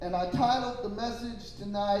And I titled the message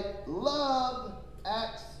tonight, Love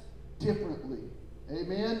Acts Differently.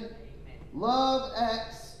 Amen? Love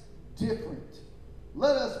acts different.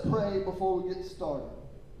 Let us pray before we get started.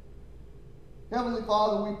 Heavenly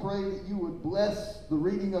Father, we pray that you would bless the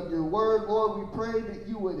reading of your word. Lord, we pray that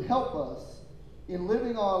you would help us in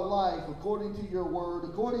living our life according to your word,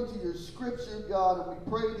 according to your scripture, God. And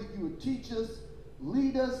we pray that you would teach us,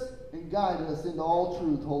 lead us, and guide us into all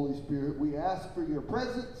truth, Holy Spirit. We ask for your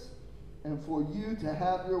presence and for you to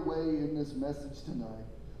have your way in this message tonight.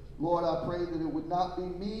 Lord, I pray that it would not be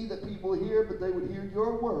me that people hear, but they would hear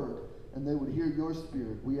your word and they would hear your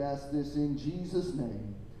spirit. We ask this in Jesus'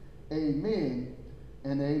 name. Amen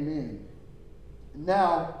and amen.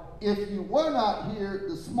 Now, if you were not here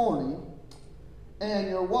this morning and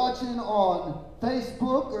you're watching on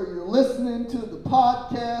Facebook or you're listening to the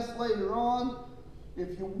podcast later on,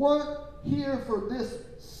 if you weren't here for this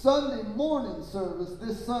Sunday morning service,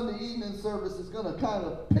 this Sunday evening service is going to kind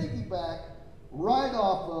of piggyback right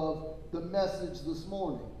off of the message this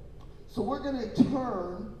morning. So we're going to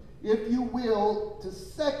turn, if you will, to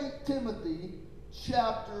 2 Timothy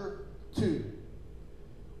chapter 2.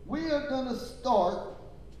 We are going to start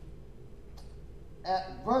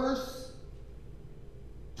at verse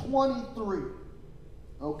 23.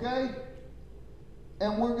 Okay?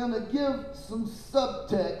 And we're going to give some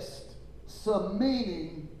subtext, some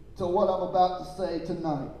meaning to what I'm about to say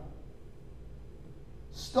tonight.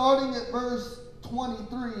 Starting at verse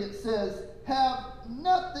 23, it says, "Have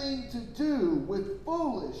nothing to do with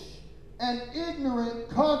foolish and ignorant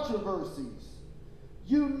controversies.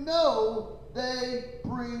 You know they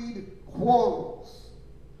breed quarrels.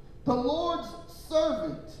 The Lord's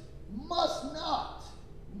servant must not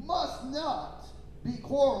be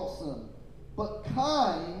quarrelsome, but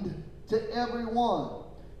kind to everyone."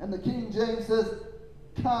 And the King James says,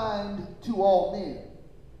 kind to all men.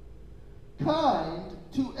 Kind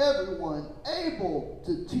to everyone, able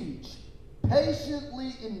to teach,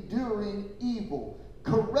 patiently enduring evil,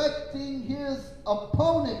 correcting his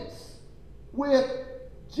opponents with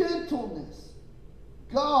gentleness.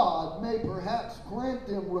 God may perhaps grant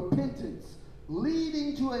them repentance,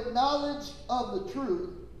 leading to a knowledge of the truth,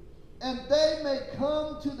 and they may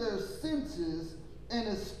come to their senses and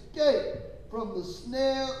escape from the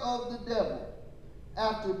snare of the devil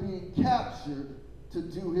after being captured to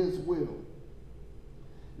do his will.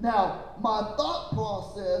 Now, my thought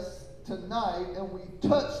process tonight, and we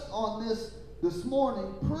touched on this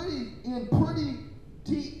morning in pretty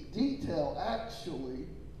deep detail, actually.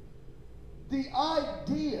 The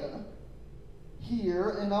idea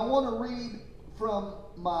here, and I want to read from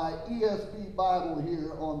my ESV Bible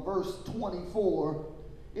here on verse 24.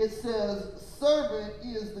 It says, servant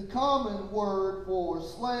is the common word for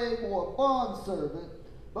slave or bondservant,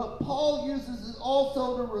 but Paul uses it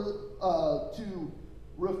also to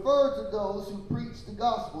refer to those who preach the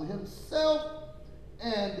gospel. Himself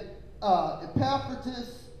and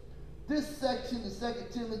Epaphroditus. This section in 2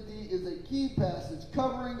 Timothy is a key passage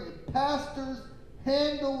covering a pastor's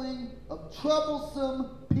handling of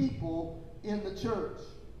troublesome people in the church.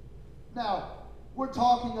 Now, we're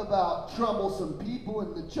talking about troublesome people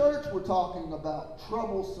in the church. We're talking about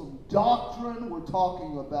troublesome doctrine. We're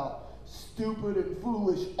talking about stupid and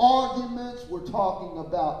foolish arguments. We're talking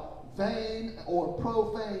about vain or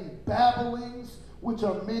profane babblings, which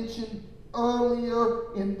are mentioned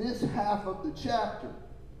earlier in this half of the chapter.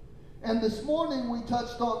 And this morning we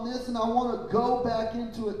touched on this, and I want to go back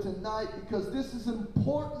into it tonight because this is an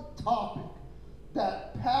important topic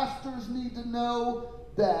that pastors need to know,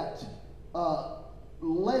 that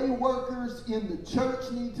lay workers in the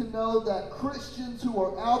church need to know, that Christians who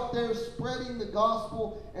are out there spreading the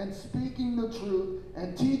gospel and speaking the truth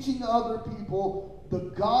and teaching other people the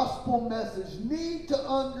gospel message need to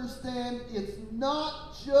understand it's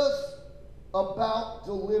not just about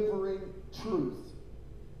delivering truth.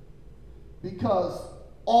 Because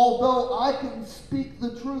although I can speak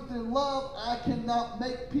the truth in love, I cannot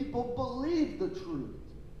make people believe the truth.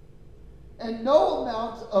 And no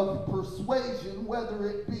amount of persuasion, whether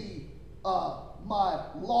it be my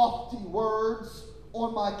lofty words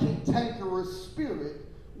or my cantankerous spirit,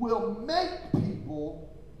 will make people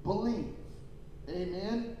believe.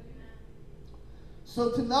 Amen?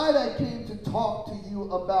 So tonight I came to talk to you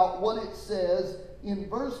about what it says in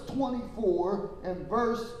verse 24 and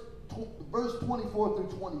verse 24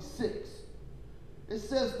 through 26. It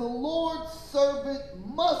says, the Lord's servant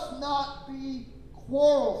must not be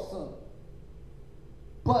quarrelsome,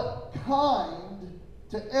 but kind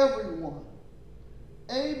to everyone,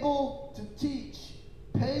 able to teach,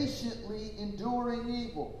 patiently enduring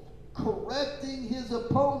evil, correcting his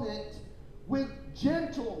opponent with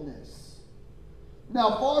gentleness.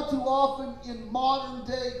 Now, far too often in modern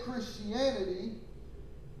day Christianity,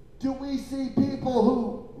 do we see people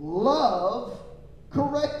who love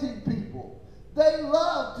correcting people. They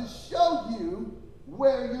love to show you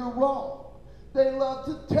where you're wrong. They love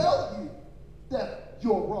to tell you that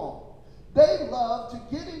you're wrong. They love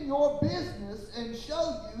to get in your business and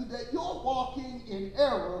show you that you're walking in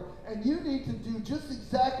error and you need to do just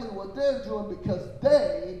exactly what they're doing because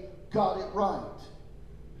they got it right.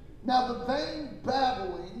 Now, the vain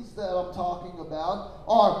babblings that I'm talking about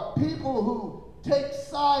are people who take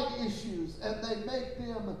side issues and they make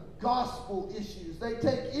them gospel issues. They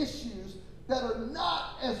take issues that are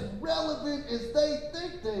not as relevant as they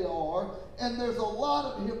think they are, and there's a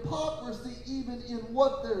lot of hypocrisy even in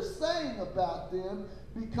what they're saying about them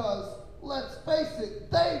because, let's face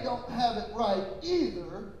it, they don't have it right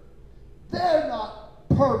either. They're not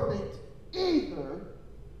perfect either,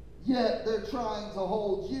 yet they're trying to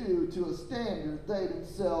hold you to a standard they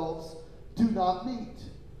themselves do not meet.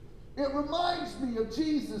 It reminds me of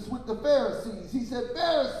Jesus with the Pharisees. He said,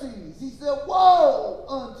 Pharisees, he said, woe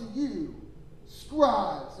unto you,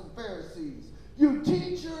 scribes and Pharisees, you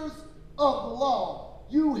teachers of the law,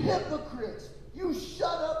 you hypocrites, you shut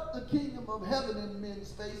up the kingdom of heaven in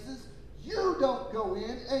men's faces. You don't go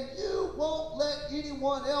in, and you won't let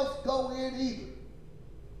anyone else go in either.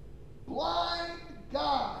 Blind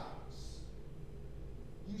guides,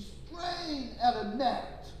 you strain at a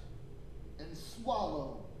gnat and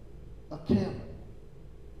swallow a camel.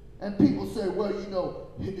 And people say, well, you know,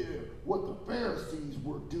 what the Pharisees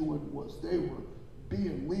were doing was they were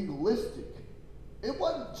being legalistic. It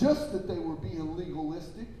wasn't just that they were being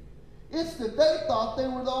legalistic. It's that they thought they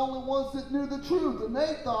were the only ones that knew the truth. And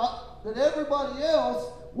they thought that everybody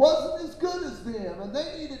else wasn't as good as them. And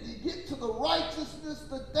they needed to get to the righteousness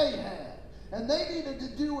that they had. And they needed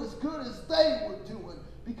to do as good as they were doing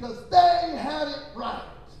because they had it right.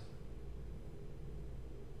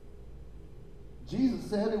 Jesus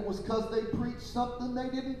said it was because they preached something they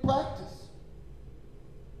didn't practice.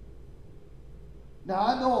 Now,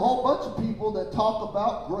 I know a whole bunch of people that talk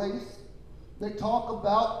about grace. They talk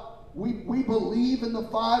about we believe in the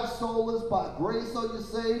 5 solas. By grace are you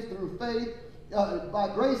saved through faith.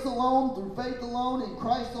 By grace alone, through faith alone, in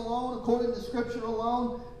Christ alone, according to Scripture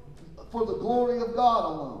alone, for the glory of God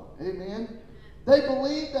alone. Amen. They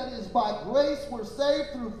believe that it is by grace we're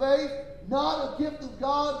saved through faith, not a gift of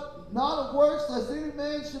God, not of works, lest any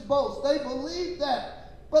man should boast. They believe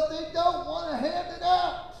that, but they don't want to hand it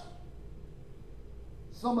out.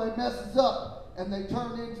 Somebody messes up, and they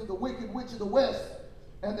turn into the wicked witch of the west,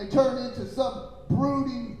 and they turn into some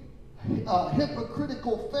brooding,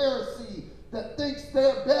 hypocritical Pharisee that thinks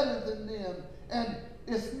they're better than them. And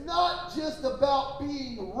it's not just about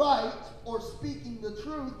being right or speaking the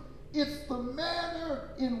truth. It's the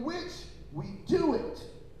manner in which we do it.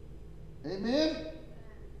 Amen?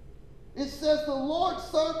 It says the Lord's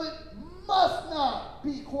servant must not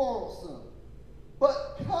be quarrelsome,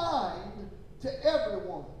 but kind to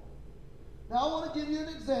everyone. Now I want to give you an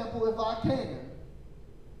example, if I can,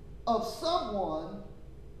 of someone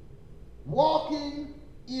walking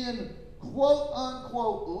in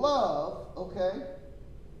quote-unquote love, okay,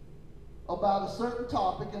 about a certain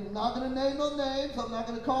topic. And I'm not going to name no names. I'm not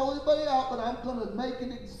going to call anybody out, but I'm going to make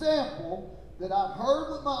an example that I've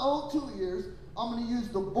heard with my own 2 ears. I'm going to use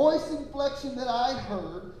the voice inflection that I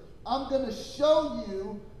heard. I'm going to show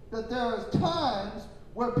you that there are times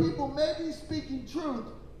where people may be speaking truth,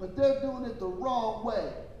 but they're doing it the wrong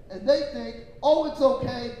way. And they think, oh, it's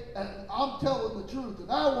okay, and I'm telling the truth,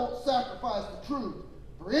 and I won't sacrifice the truth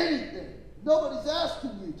for anything. Nobody's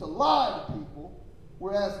asking you to lie to people.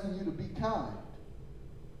 We're asking you to be kind.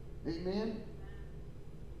 Amen?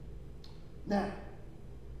 Now,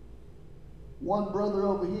 one brother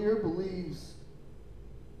over here believes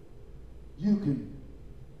you can,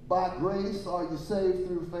 by grace are you saved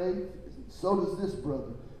through faith. So does this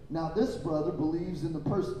brother. Now, this brother believes in the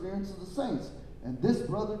perseverance of the saints, and this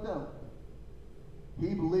brother don't.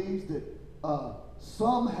 He believes that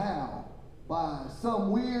somehow, by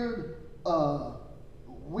some weird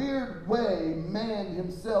way, man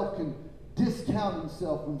himself can discount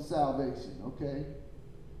himself from salvation. Okay,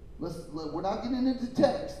 we're not getting into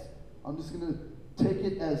text. I'm just going to take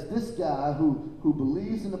it as this guy who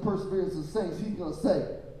believes in the perseverance of the saints. He's going to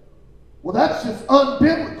say, "Well, that's just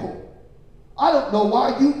unbiblical. I don't know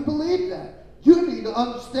why you believe that. You need to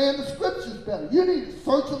understand the scriptures better. You need to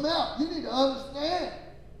search them out. You need to understand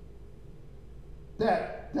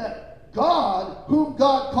that God, whom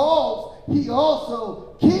God calls, he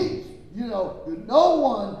also keeps. You know, no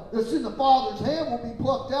one that's in the Father's hand will be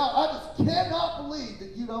plucked out. I just cannot believe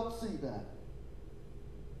that you don't see that."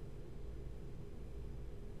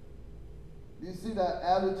 Do you see that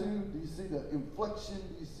attitude? Do you see the inflection?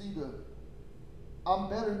 Do you see the I'm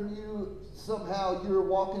better than you? Somehow you're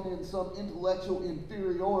walking in some intellectual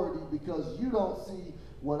inferiority because you don't see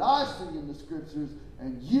what I see in the scriptures,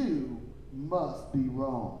 and you must be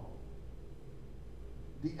wrong.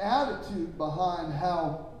 The attitude behind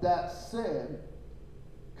how that's said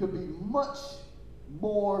could be much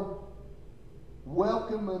more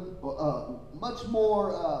welcoming, much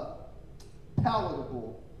more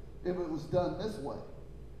palatable if it was done this way.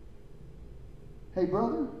 Hey,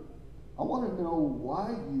 brother, I want to know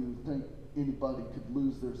why you think anybody could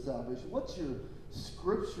lose their salvation. What's your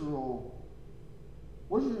scriptural?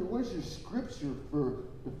 Where's your scripture for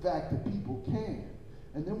the fact that people can?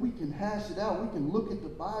 And then we can hash it out. We can look at the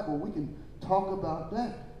Bible. We can talk about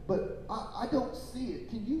that. But I don't see it.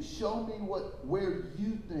 Can you show me where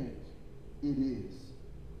you think it is?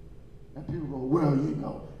 And people go, well, you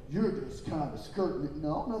know, you're just kind of skirting it.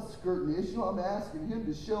 No, I'm not skirting the issue. I'm asking him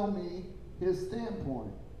to show me his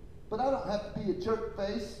standpoint. But I don't have to be a jerk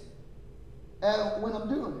face when I'm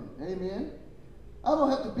doing it. Amen? I don't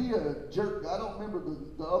have to be a jerk. I don't remember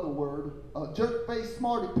the other word. Jerk face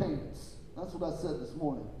smarty pants. That's what I said this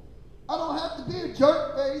morning. I don't have to be a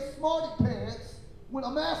jerk face smarty pants when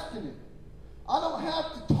I'm asking him. I don't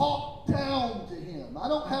have to talk down to him. I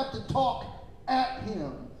don't have to talk at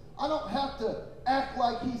him. I don't have to act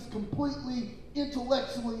like he's completely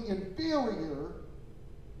intellectually inferior.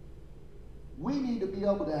 We need to be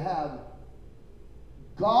able to have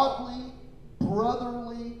godly,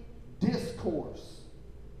 brotherly discourse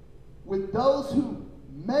with those who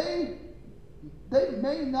may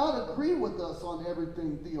not agree with us on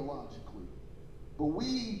everything theologically, but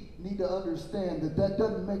we need to understand that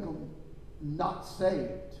doesn't make them not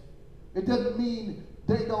saved. It doesn't mean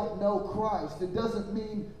they don't know Christ. It doesn't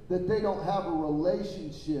mean that they don't have a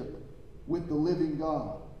relationship with the living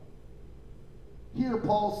God. Here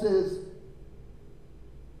Paul says,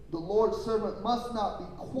 the Lord's servant must not be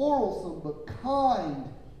quarrelsome, but kind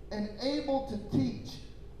and able to teach.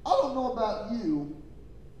 I don't know about you,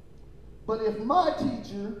 but if my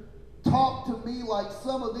teacher talked to me like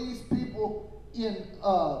some of these people in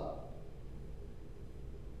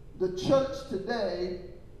the church today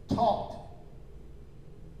talked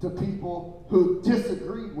to people who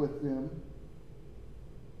disagreed with them,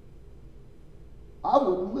 I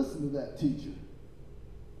wouldn't listen to that teacher.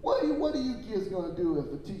 What are you kids going to do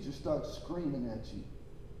if a teacher starts screaming at you?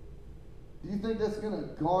 Do you think that's going to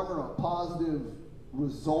garner a positive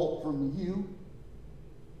result from you?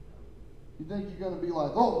 You think you're going to be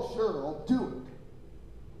like, oh, sure, I'll do it?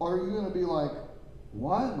 Or are you going to be like,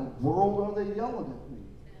 why in the world are they yelling at me?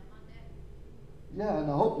 Yeah, and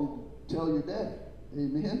I hope you tell your daddy.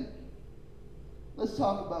 Amen? Let's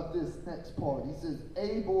talk about this next part. He says,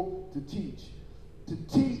 able to teach. To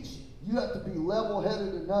teach, you have to be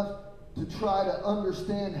level-headed enough to try to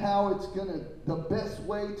understand how it's the best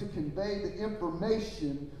way to convey the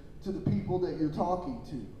information to the people that you're talking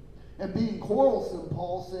to. And being quarrelsome,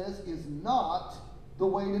 Paul says, is not the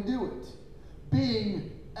way to do it.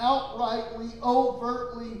 Being outrightly,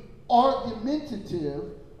 overtly argumentative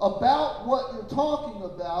about what you're talking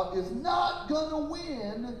about is not going to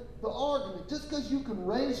win the argument. Just because you can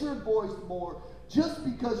raise your voice more, just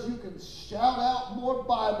because you can shout out more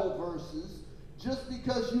Bible verses, just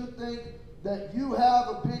because you think that you have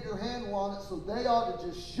a bigger handle on it so they ought to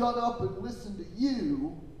just shut up and listen to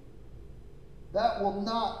you, that will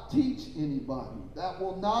not teach anybody. That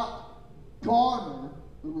will not garner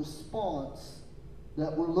the response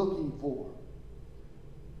that we're looking for.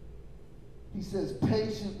 He says,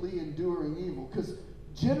 patiently enduring evil. Because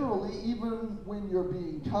generally, even when you're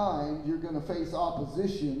being kind, you're going to face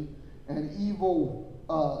opposition, and evil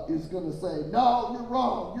is going to say, no, you're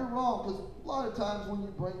wrong, you're wrong. Because a lot of times when you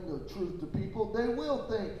bring the truth to people, they will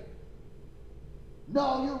think,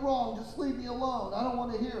 no, you're wrong, just leave me alone, I don't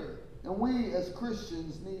want to hear it. And we as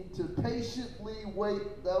Christians need to patiently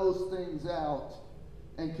wait those things out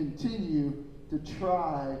and continue to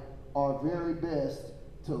try our very best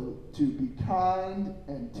to be kind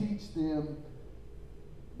and teach them,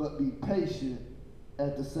 but be patient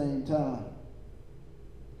at the same time.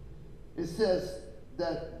 It says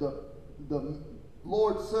that the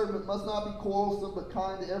Lord's servant must not be quarrelsome, but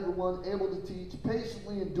kind to everyone, able to teach,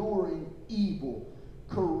 patiently enduring evil,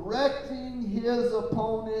 correcting his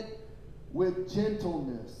opponent with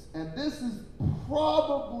gentleness. And this is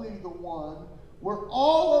probably the one where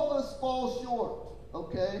all of us fall short,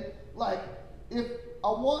 okay? Like, if I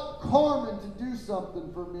want Carmen to do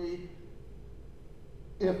something for me,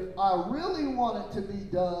 if I really want it to be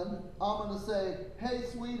done, I'm going to say, hey,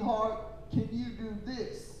 sweetheart, can you do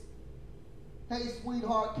this? hey,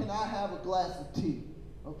 sweetheart, can I have a glass of tea?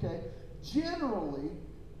 Okay? Generally,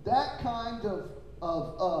 that kind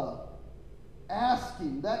of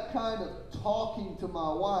asking, that kind of talking to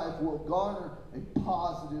my wife will garner a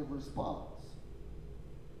positive response.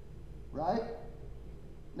 Right?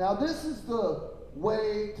 Now, this is the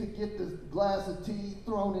way to get this glass of tea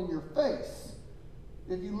thrown in your face.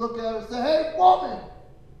 If you look at her and say, hey, woman,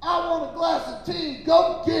 I want a glass of tea,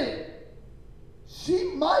 go get it.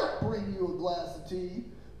 She might bring you a glass of tea,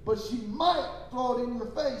 but she might throw it in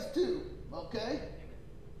your face too. Okay?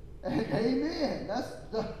 Amen.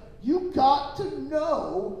 You got to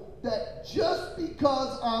know that just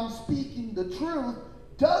because I'm speaking the truth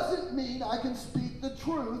doesn't mean I can speak the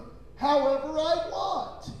truth however I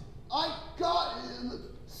want.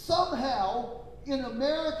 Somehow in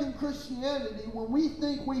American Christianity, when we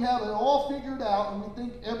think we have it all figured out and we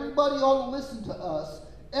think everybody ought to listen to us,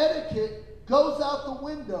 etiquette goes out the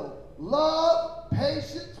window. Love,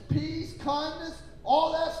 patience, peace, kindness,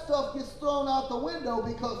 all that stuff gets thrown out the window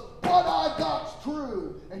because what I got's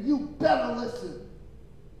true, and you better listen.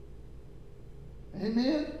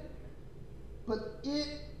 Amen? But it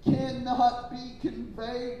cannot be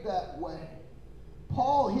conveyed that way.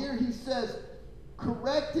 Paul here, he says,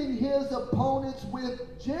 correcting his opponents with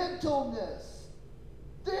gentleness.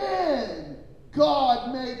 Then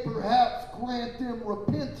God may perhaps grant them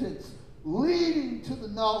repentance, leading to the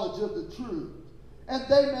knowledge of the truth, and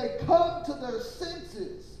they may come to their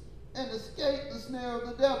senses and escape the snare of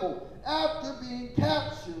the devil after being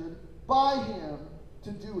captured by him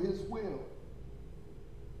to do his will.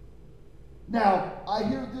 Now, I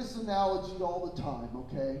hear this analogy all the time,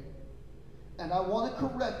 okay? And I want to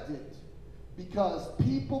correct it because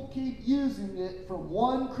people keep using it from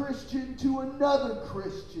one Christian to another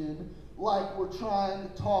Christian like we're trying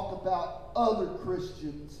to talk about other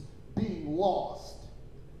Christians being lost.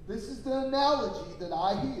 This is the analogy that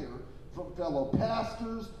I hear from fellow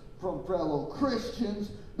pastors, from fellow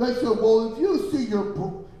Christians. They say, well, if you see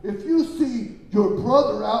your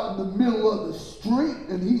brother out in the middle of the street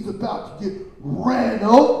and he's about to get ran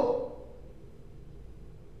over,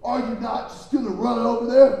 are you not just going to run over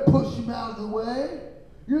there and push him out of the way?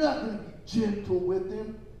 You're not going to be gentle with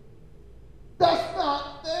him. That's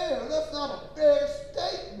not fair. That's not a fair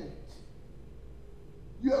statement.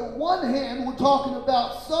 On one hand, we're talking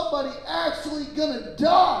about somebody actually going to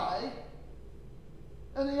die.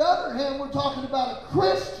 On the other hand, we're talking about a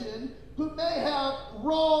Christian who may have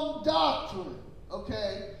wrong doctrine.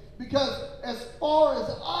 Okay? Because as far as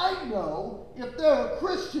I know, if they're a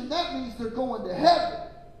Christian, that means they're going to heaven.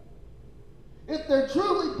 If they're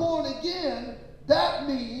truly born again, that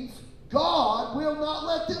means God will not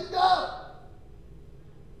let them go.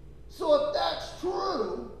 So if that's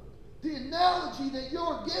true, the analogy that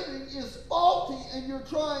you're giving is faulty and you're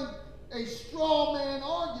trying a straw man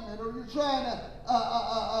argument, or you're trying to,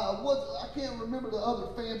 I can't remember the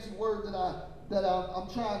other fancy word that I'm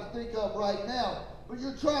trying to think of right now, but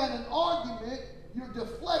you're trying an argument, you're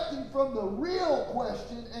deflecting from the real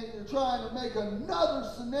question, and you're trying to make another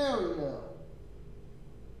scenario.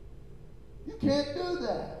 You can't do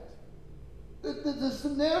that. The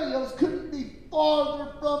scenarios couldn't be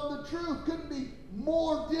farther from the truth, couldn't be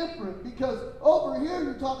more different, because over here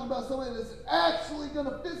you're talking about somebody that's actually going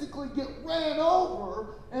to physically get ran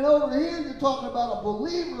over, and over here you're talking about a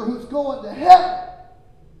believer who's going to heaven.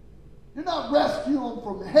 You're not rescuing them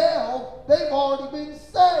from hell. They've already been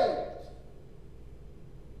saved.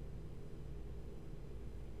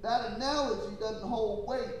 That analogy doesn't hold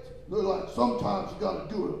weight. They're like, sometimes you got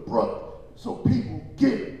to do it abrupt so people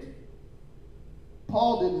get it.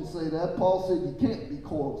 Paul didn't say that. Paul said you can't be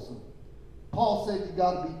quarrelsome. Paul said you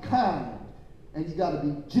got to be kind and you got to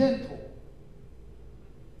be gentle.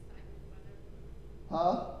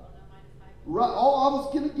 Huh? Right. Oh, I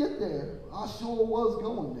was going to get there. I sure was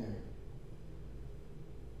going there.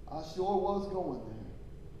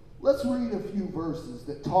 Let's read a few verses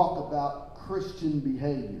that talk about Christian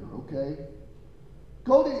behavior, okay?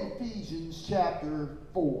 Go to Ephesians chapter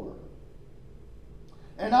 4.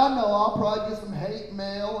 And I know I'll probably get some hate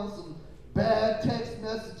mail and some bad text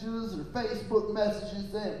messages or Facebook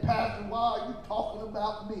messages saying, Pastor, why are you talking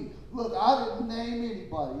about me? Look, I didn't name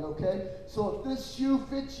anybody, okay? So if this shoe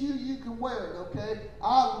fits you, you can wear it, okay?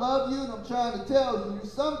 I love you, and I'm trying to tell you,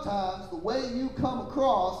 sometimes the way you come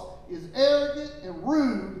across is arrogant and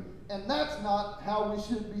rude, and that's not how we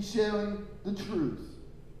should be sharing the truth.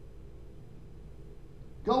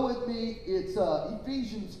 Go with me. It's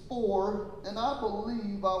Ephesians 4, and I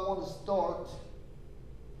believe I want to start.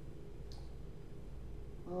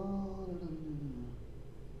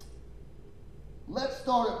 Let's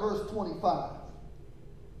start at verse 25.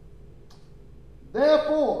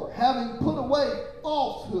 Therefore, having put away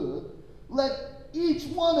falsehood, let each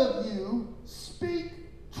one of you speak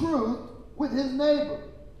truth with his neighbor,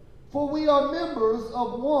 for we are members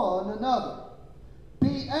of one another.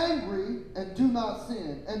 Be angry and do not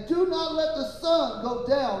sin, and do not let the sun go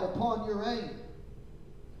down upon your anger.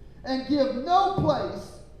 And give no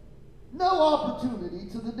place, no opportunity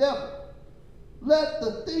to the devil. Let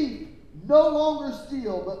the thief no longer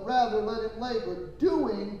steal, but rather let him labor,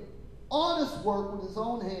 doing honest work with his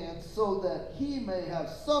own hands, so that he may have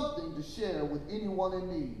something to share with anyone in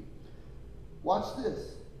need. Watch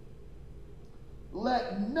this.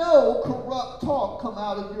 Let no corrupt talk come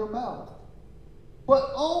out of your mouth,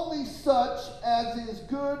 but only such as is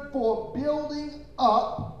good for building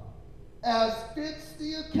up, as fits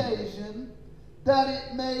the occasion, that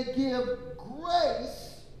it may give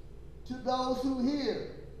grace to those who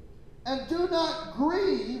hear. And do not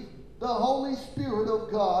grieve the Holy Spirit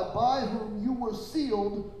of God, by whom you were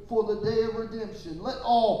sealed for the day of redemption. Let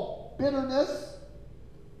all bitterness,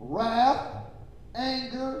 wrath,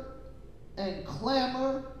 anger, and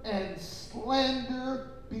clamor and slander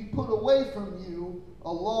be put away from you,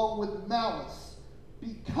 along with malice.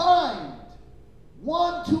 Be kind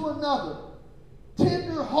one to another,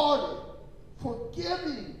 tender-hearted,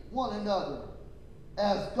 forgiving one another,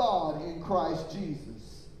 as God in Christ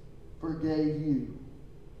Jesus forgave you.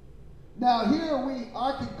 Now here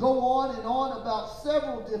I could go on and on about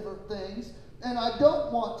several different things, and I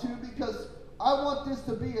don't want to, because I want this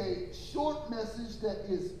to be a short message that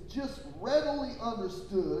is just readily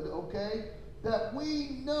understood, okay? That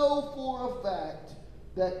we know for a fact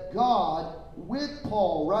that God, with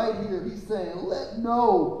Paul right here, he's saying, let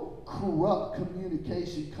no corrupt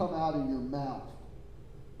communication come out of your mouth,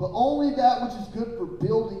 but only that which is good for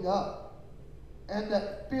building up, and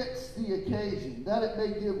that fits the occasion, that it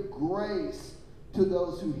may give grace to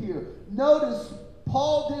those who hear. Notice,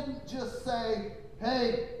 Paul didn't just say,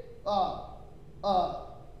 hey,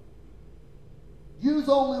 use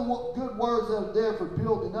only good words that are there for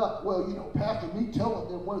building up. Well, Pastor, me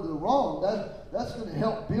telling them where they're wrong, that's going to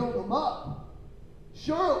help build them up.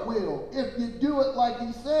 Sure it will, if you do it like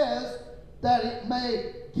he says, that it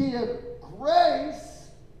may give grace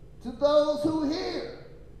to those who hear.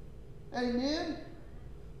 Amen?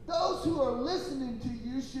 Those who are listening to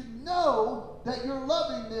you should know that you're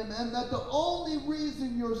loving them, and that the only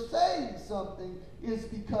reason you're saying something is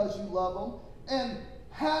because you love them. And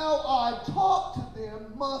how I talk to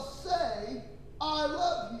them must say, I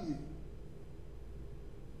love you.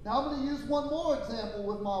 Now I'm going to use one more example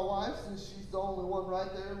with my wife, since she's the only one right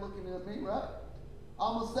there looking at me, right?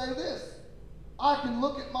 I'm going to say this. I can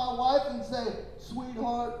look at my wife and say,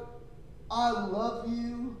 sweetheart, I love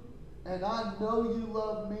you, and I know you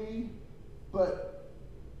love me, but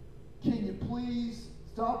can you please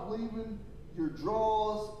stop leaving your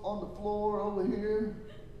drawers on the floor over here?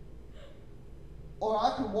 Or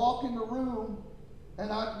I could walk in the room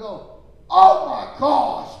and I could go, oh my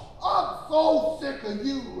gosh, I'm so sick of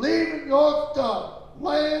you leaving your stuff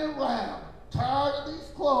laying around. Tired of these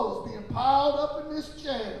clothes being piled up in this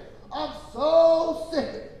chair. I'm so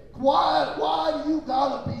sick. Why do you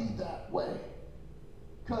gotta be that way?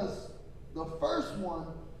 Because the first one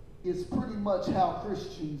is pretty much how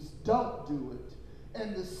Christians don't do it.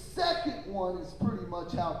 And the second one is pretty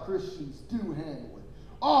much how Christians do handle it.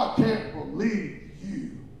 I can't believe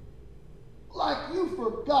you. Like you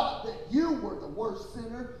forgot that you were the worst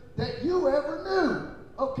sinner that you ever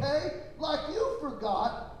knew. Okay? Like you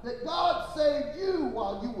forgot that God saved you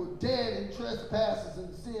while you were dead in trespasses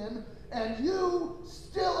and sin, and you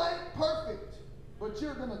still ain't perfect. But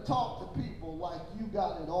you're going to talk to people like you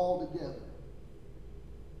got it all together.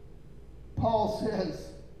 Paul says,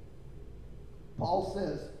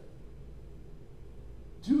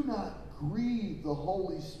 do not grieve the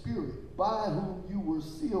Holy Spirit, by whom you were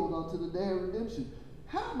sealed unto the day of redemption.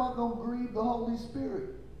 How am I going to grieve the Holy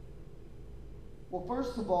Spirit? Well,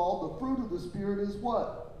 first of all, the fruit of the Spirit is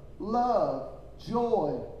what? Love,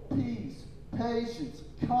 joy, peace, patience,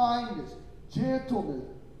 kindness, gentleness,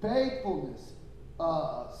 faithfulness,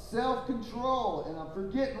 self-control. And I'm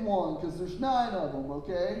forgetting one because there's 9 of them,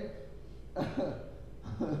 okay?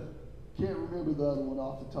 Can't remember the other one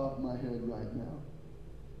off the top of my head right now.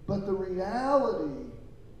 But the reality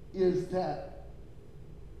is that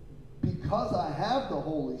because I have the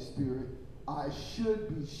Holy Spirit, I should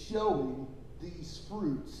be showing these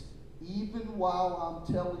fruits even while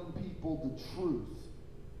I'm telling people the truth.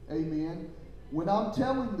 Amen? When I'm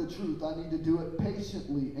telling the truth, I need to do it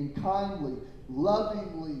patiently and kindly,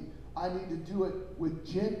 lovingly. I need to do it with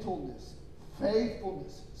gentleness,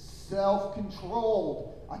 faithfulness,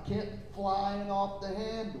 self-controlled. I can't be flying off the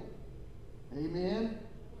handle. Amen?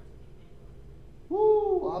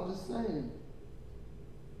 Woo, I'm just saying.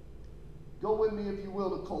 Go with me, if you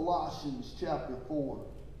will, to Colossians chapter 4.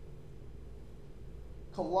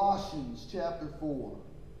 Colossians chapter 4.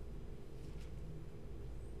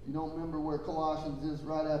 If you don't remember where Colossians is,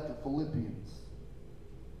 right after Philippians.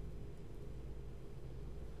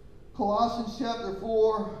 Colossians chapter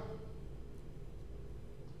 4.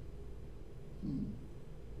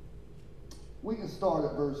 We can start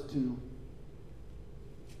at verse 2.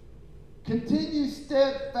 Continue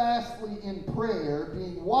steadfastly in prayer,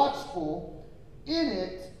 being watchful in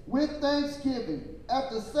it with thanksgiving.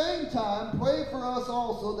 At the same time, pray for us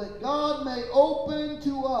also, that God may open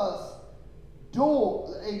to us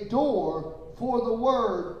a door for the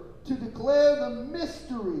word, to declare the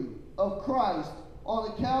mystery of Christ,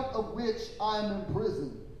 on account of which I am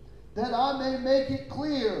imprisoned, that I may make it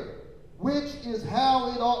clear which is how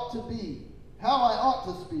I ought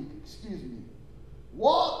to speak,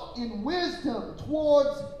 Walk in wisdom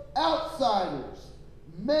towards outsiders,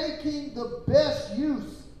 making the best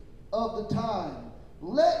use of the time.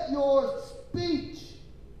 Let your speech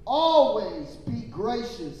always be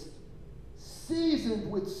gracious, seasoned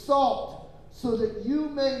with salt, so that you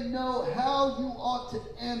may know how you ought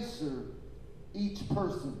to answer each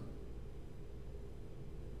person.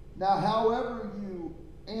 Now, however you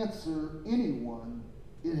answer anyone,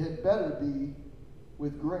 it had better be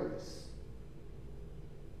with grace.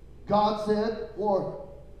 God said, for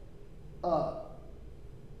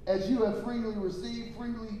as you have freely received,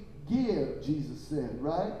 freely give, Jesus said,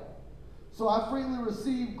 right? So I freely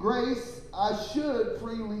receive grace, I should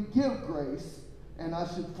freely give grace, and I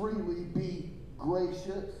should freely be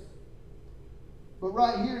gracious. But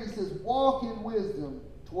right here he says, walk in wisdom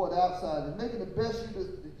toward outsiders, making the best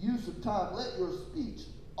use of time. Let your speech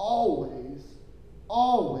always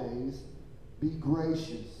be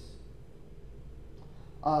gracious.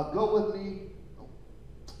 Go with me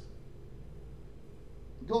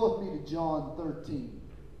to John 13.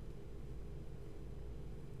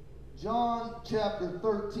 John chapter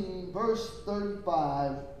 13, verse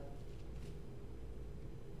 35.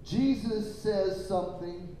 Jesus says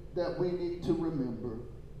something that we need to remember.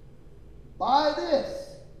 By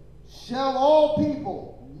this shall all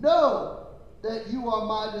people know that you are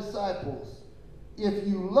my disciples, if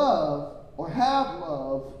you love or have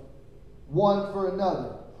love one for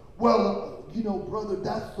another. Well, brother,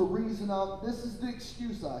 that's the reason this is the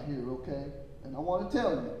excuse I hear, okay? And I want to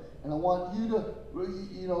tell you, and I want you to,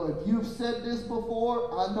 if you've said this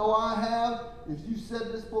before, I know I have. If you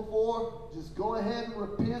said this before, just go ahead and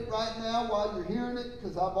repent right now while you're hearing it,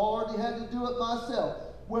 because I've already had to do it myself.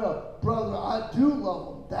 Well, brother, I do love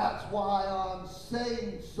them. That's why I'm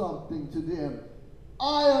saying something to them.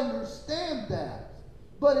 I understand that.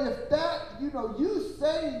 But if that, you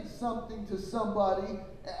saying something to somebody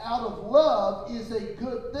out of love is a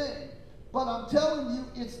good thing. But I'm telling you,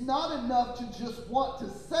 it's not enough to just want to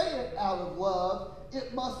say it out of love.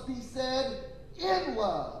 It must be said in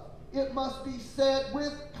love. It must be said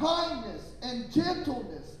with kindness and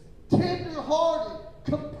gentleness, tender-hearted,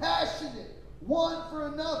 compassionate, one for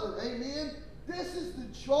another. Amen? This is the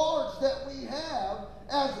charge that we have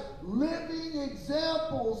as living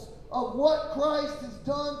examples of what Christ has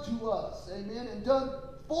done to us. Amen? And done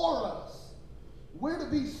for us. We're to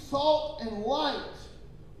be salt and light.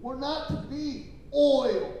 We're not to be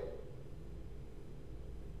oil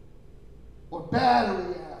or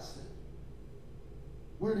battery acid.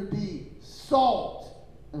 We're to be salt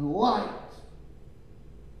and light.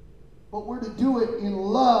 But we're to do it in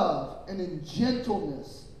love and in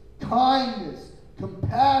gentleness, kindness,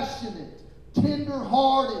 compassionate,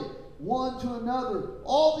 tender-hearted, one to another.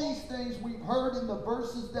 All these things we've heard in the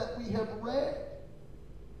verses that we have read.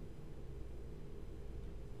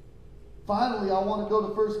 Finally, I want to go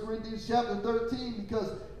to 1 Corinthians chapter 13,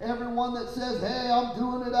 because everyone that says, hey, I'm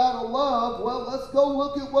doing it out of love, well, let's go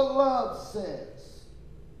look at what love says.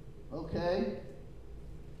 Okay?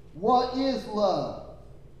 What is love?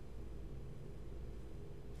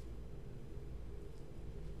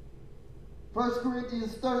 First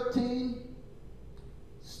Corinthians 13,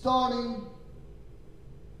 starting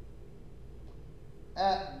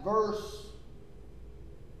at verse...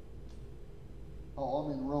 Oh,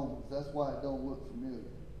 I'm in Romans. That's why it don't look familiar.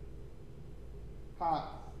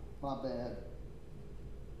 My bad.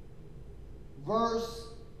 Verse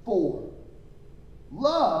 4.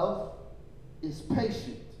 Love is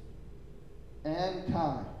patient and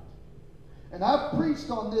kind. And I've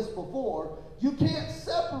preached on this before. You can't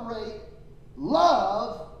separate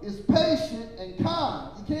love is patient and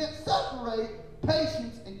kind. You can't separate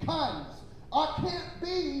patience and kindness. I can't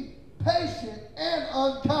be patient and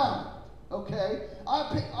unkind. okay?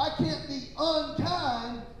 I can't be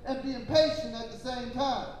unkind and be impatient at the same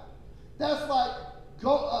time. That's like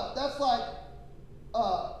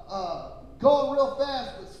going real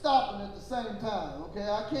fast but stopping at the same time, okay?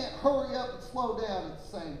 I can't hurry up and slow down at the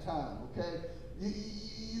same time, okay?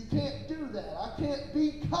 You can't do that. I can't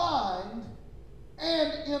be kind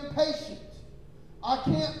and impatient. I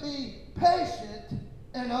can't be patient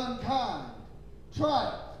and unkind. Try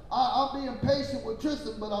it. I'm being patient with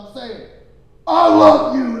Tristan, but I'm saying, I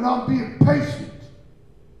love you, and I'm being patient.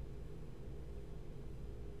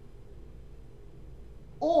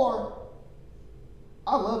 Or,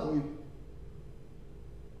 I love you,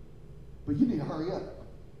 but you need to hurry up.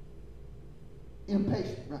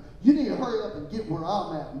 Impatient, right? You need to hurry up and get where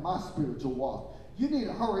I'm at in my spiritual walk. You need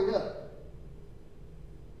to hurry up.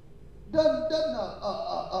 Doesn't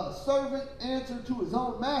a servant answer to his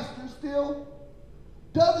own master still?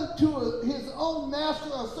 Doesn't to his own master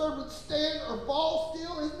a servant stand or fall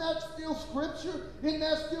still? Isn't that still scripture? Isn't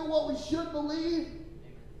that still what we should believe?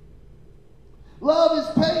 Love is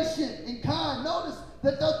patient and kind. Notice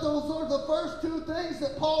that those are the first two things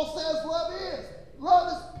that Paul says love is.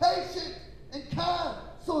 Love is patient and kind.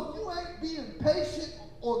 So if you ain't being patient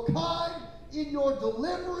or kind in your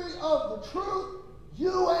delivery of the truth,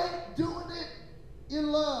 you ain't doing it in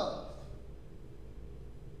love.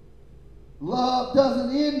 Love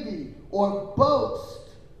doesn't envy or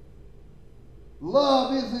boast.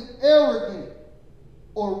 Love isn't arrogant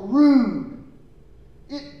or rude.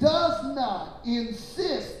 It does not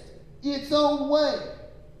insist its own way.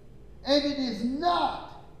 And it is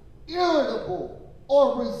not irritable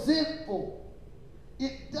or resentful.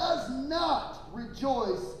 It does not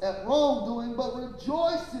rejoice at wrongdoing, but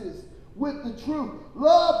rejoices with the truth.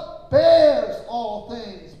 Love bears all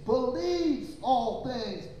things, believes all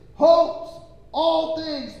things, hopes all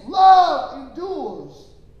things. Love endures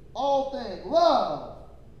all things. Love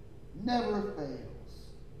never fails.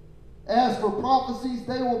 As for prophecies,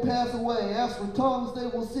 they will pass away. As for tongues, they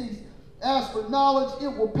will cease. As for knowledge,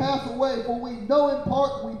 it will pass away. For we know in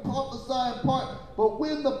part, we prophesy in part. But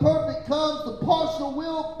when the perfect comes, the partial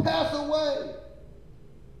will pass away.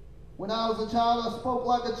 When I was a child, I spoke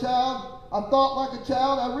like a child. I thought like a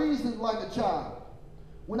child. I reasoned like a child.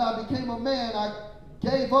 When I became a man, I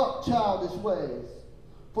gave up childish ways.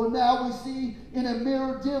 For now we see in a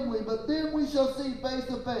mirror dimly, but then we shall see face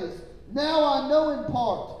to face. Now I know in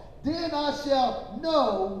part. Then I shall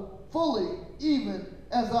know fully, even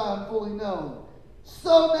as I am fully known.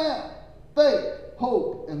 So now, faith,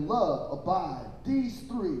 hope, and love abide. These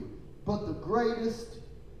three, but the greatest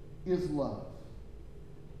is love.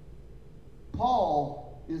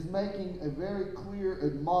 Paul is making a very clear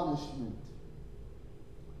admonishment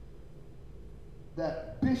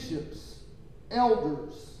that bishops,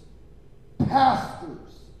 elders,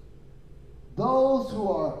 pastors, those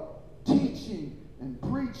who are teaching and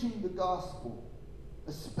preaching the gospel,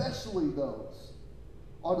 especially those,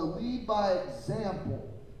 are to lead by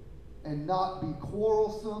example and not be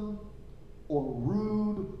quarrelsome or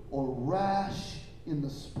rude or rash in the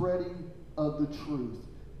spreading of the truth.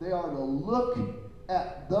 They are to look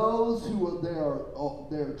at those who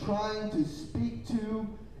they're trying to speak to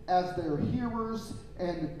as their hearers,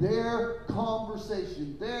 and their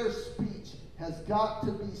conversation, their speech has got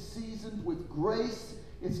to be seasoned with grace.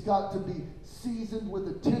 It's got to be seasoned with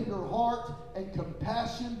a tender heart and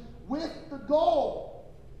compassion, with the goal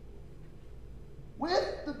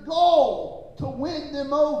to win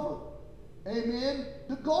them over. Amen.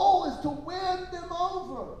 The goal is to win them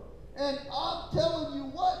over. And I'm telling you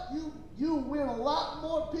what, you win a lot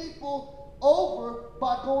more people over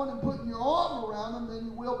by going and putting your arm around them than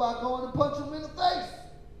you will by going and punching them in the face.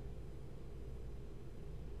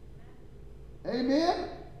 Amen?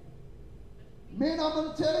 Men, I'm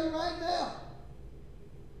going to tell you right now,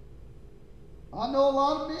 I know a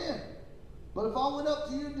lot of men, but if I went up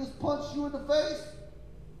to you and just punched you in the face,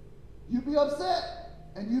 you'd be upset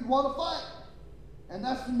and you'd want to fight. And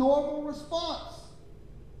that's the normal response.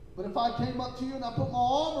 But if I came up to you and I put my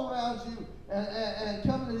arm around you and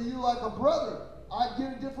coming to you like a brother, I'd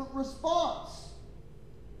get a different response.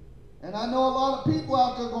 And I know a lot of people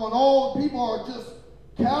out there going, oh, people are just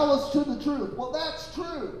callous to the truth. Well, that's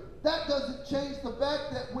true. That doesn't change the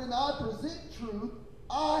fact that when I present truth,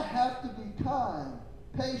 I have to be kind,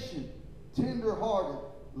 patient, tender-hearted,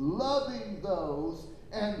 loving those,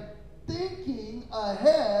 and thinking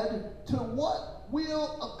ahead to what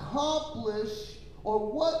will accomplish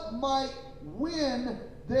or what might win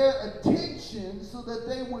their attention so that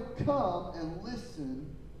they would come and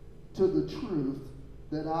listen to the truth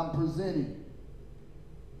that I'm presenting.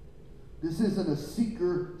 This isn't a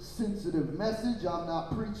seeker-sensitive message. I'm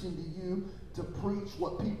not preaching to you to preach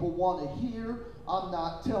what people want to hear. I'm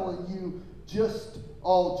not telling you just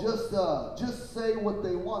say what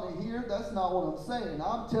they want to hear. That's not what I'm saying.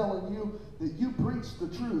 I'm telling you that you preach the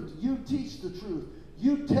truth. You teach the truth.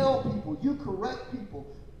 You tell people. You correct people.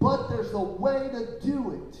 But there's a way to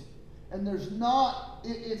do it. And it's not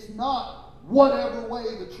whatever way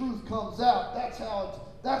the truth comes out.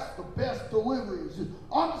 That's the best delivery. It's just,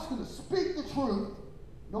 I'm just going to speak the truth,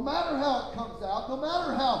 no matter how it comes out, no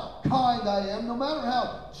matter how kind I am, no matter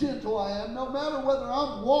how gentle I am, no matter whether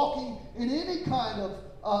I'm walking in any kind of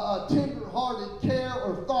tender-hearted care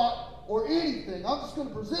or thought or anything. I'm just going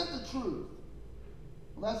to present the truth.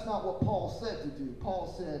 Well, that's not what Paul said to do.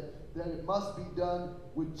 Paul said that it must be done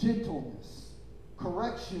with gentleness.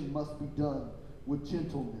 Correction must be done with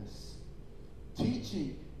gentleness.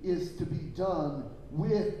 Teaching is to be done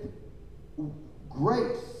with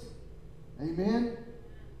grace. Amen?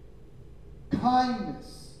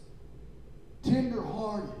 Kindness.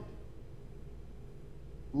 Tender-hearted.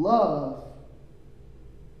 Love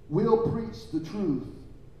will preach the truth.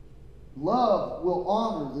 Love will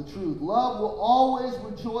honor the truth. Love will always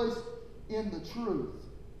rejoice in the truth.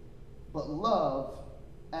 But love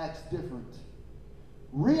acts different.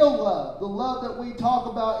 Real love, the love that we talk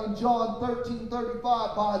about in John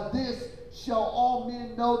 13:35, by this shall all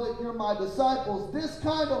men know that you're my disciples. This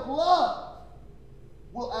kind of love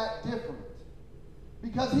will act different.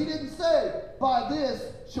 Because he didn't say, by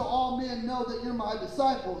this shall all men know that you're my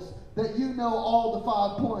disciples, that you know all the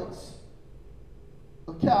 5 points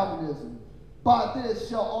of Calvinism. By this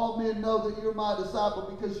shall all men know that you're my disciple,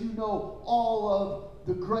 because you know all of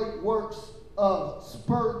the great works of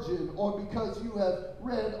Spurgeon, or because you have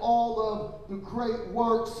read all of the great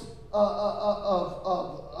works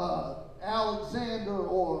of Alexander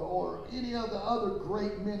or any of the other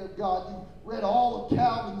great men of God. You read all of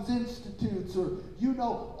Calvin's Institutes, or you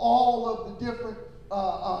know all of the different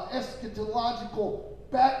eschatological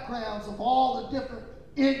backgrounds of all the different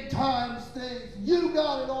end times things. You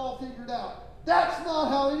got it all figured out. That's not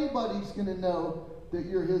how anybody's going to know that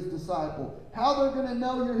you're his disciple. How they're going to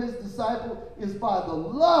know you're his disciple is by the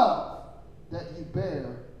love that you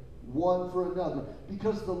bear one for another.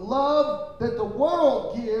 Because the love that the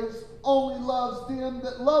world gives only loves them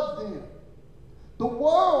that love them. The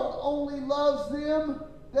world only loves them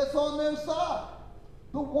that's on their side.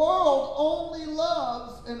 The world only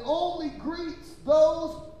loves and only greets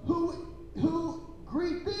those who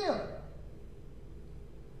greet them.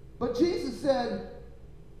 But Jesus said,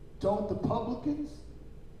 don't the publicans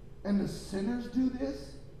and the sinners do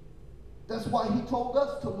this? That's why he told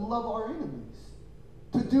us to love our enemies,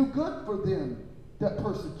 to do good for them that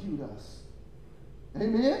persecute us.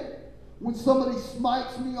 Amen? When somebody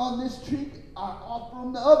smites me on this cheek, I offer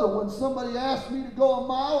them the other. When somebody asks me to go a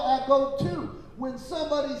mile, I go 2. When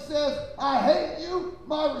somebody says, I hate you,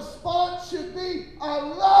 my response should be, I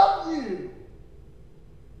love you.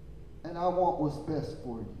 And I want what's best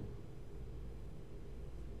for you.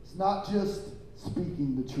 It's not just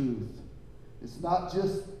speaking the truth. It's not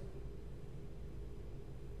just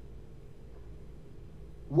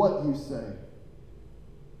what you say.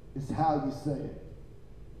 It's how you say it.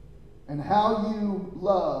 And how you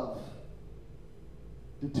love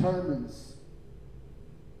determines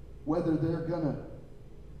whether they're going to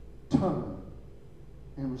turn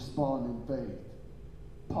and respond in faith.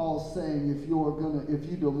 Paul's saying if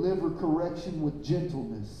you deliver correction with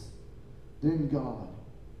gentleness, then God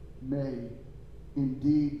may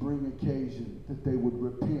indeed bring occasion that they would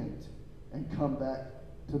repent and come back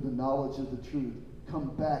to the knowledge of the truth,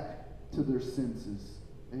 come back to their senses.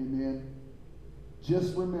 Amen.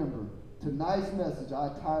 Just remember, tonight's message,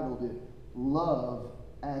 I titled it, Love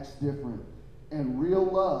Acts Different. And real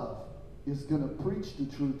love is going to preach the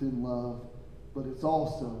truth in love, but it's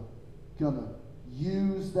also going to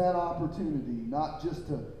use that opportunity not just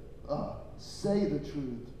to say the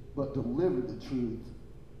truth, but deliver the truth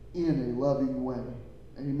in a loving way.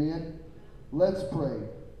 Amen? Let's pray.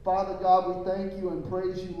 Father God, we thank you and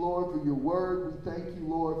praise you, Lord, for your word. We thank you,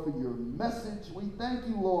 Lord, for your message. We thank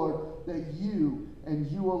you, Lord, that you and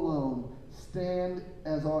you alone stand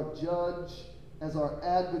as our judge, as our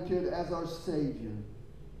advocate, as our Savior.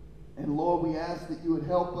 And Lord, we ask that you would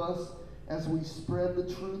help us as we spread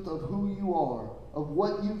the truth of who you are, of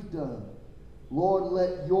what you've done. Lord,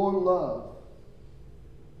 let your love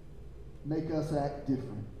make us act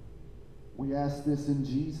different. We ask this in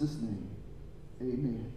Jesus' name. Amen.